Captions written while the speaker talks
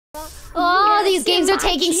Oh, these games are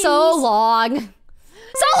taking so long.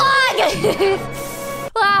 So long!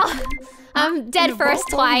 Wow. I'm dead first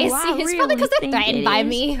twice. It's probably because they're threatened by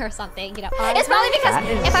me or something, you know. It's probably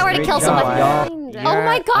because if I were to kill someone... Oh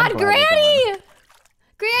my god, Granny!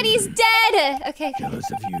 Granny's dead! Okay.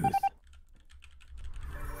 Jealous of youth.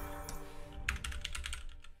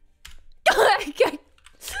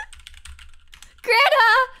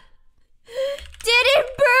 Greta! Did it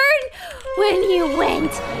burn when you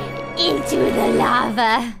went into the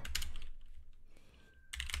lava?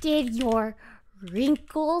 Did your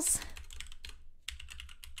wrinkles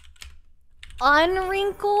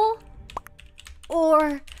unwrinkle?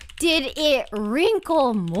 Or did it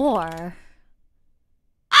wrinkle more?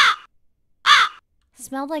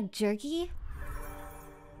 Smelled like jerky?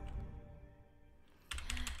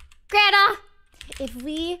 Greta! If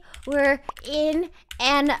we were in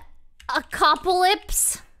an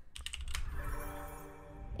apocalypse,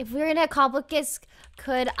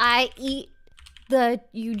 could I eat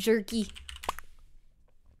you jerky?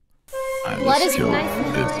 Blood is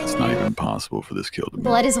nice. It's not even possible for this kill to be.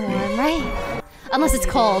 Blood is warm, right? Unless it's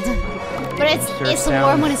cold. But it's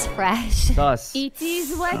warm when it's fresh. Thus. It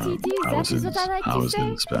is what it is. That is what I like to say.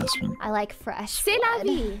 In the specimen. I like fresh. C'est la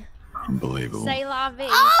vie. Unbelievable. C'est la vie.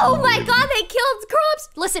 Oh my god, they killed crops!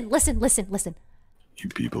 Listen. You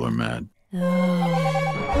people are mad. Oui,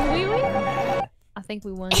 oui. I think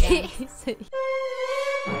we won, guys. You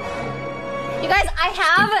guys,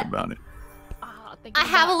 Think about it. I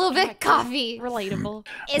have a little bit of coffee. Relatable.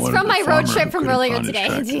 It's from my road trip from earlier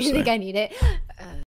today. Do you think I need it?